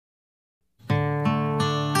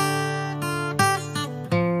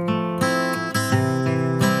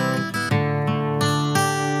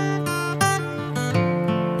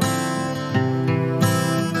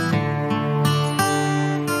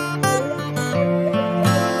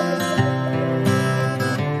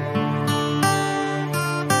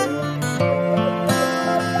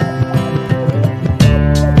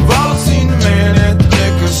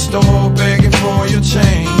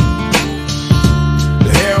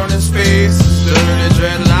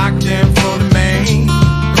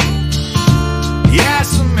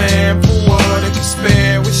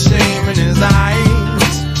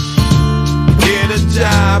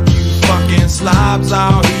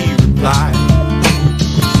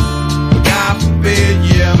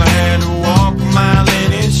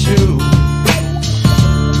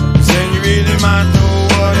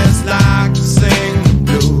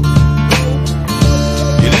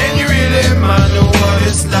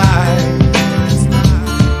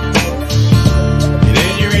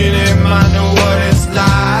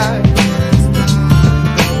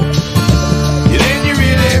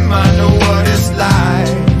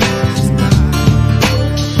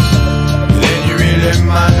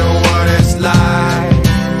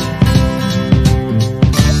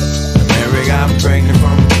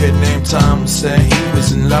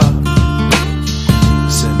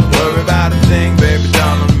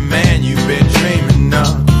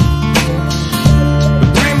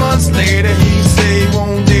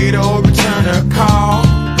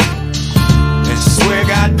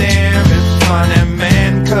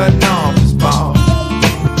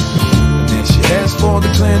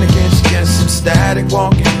addict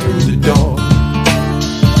walking through the door.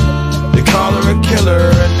 They call her a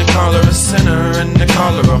killer, and they call her a sinner, and they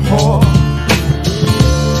call her a whore.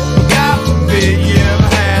 God forbid you ever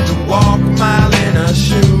had to walk a mile in her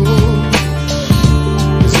shoes,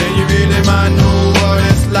 'cause then you really might know what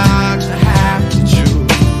it's like to have to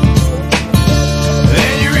choose.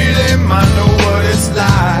 Then you really might know what it's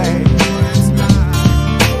like.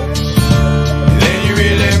 Then you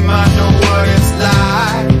really might know what it's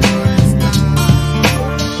like.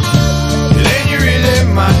 Then you really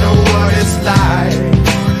might know what it's like.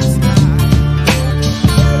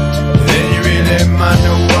 Then you really might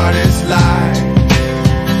know what it's like.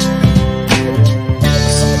 I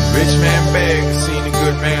seen a rich man beg, I seen a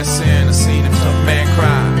good man sin, I seen a tough man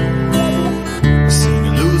cry, I seen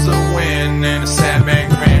a loser win and a sad man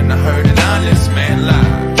grin, I heard an honest man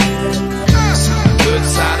lie. I seen the good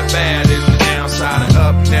side of bad and the downside of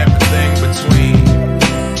up and everything between.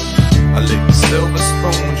 I licked the silver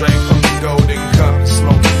spoon, drank from the golden cup, and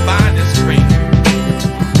smoked the finest green.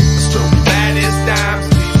 I stroked the baddest dimes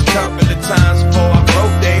these a couple of times before I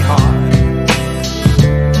broke their heart.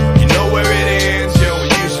 You know where it ends, yo,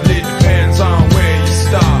 it usually depends on where you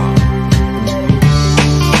start.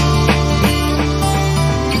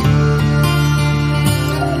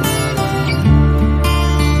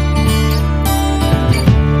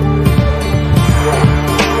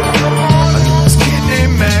 I knew this kid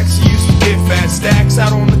named Max, he used to get fat stacks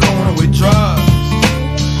out on the corner with drugs.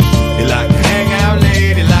 He liked to hang out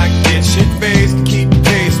late, he liked to get shit-faced to keep the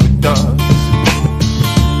pace with thugs.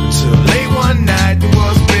 Until late one night there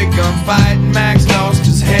was a big gunfight and Max lost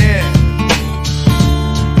his head.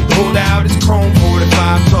 He pulled out his chrome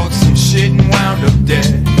 45, talked some shit and wound up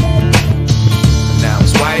dead. Now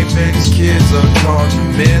his wife and his kids are caught in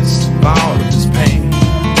the midst of all of his pain.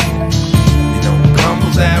 You know, it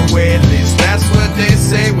crumbles that way, at least that's what they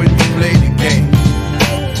say when you play the game.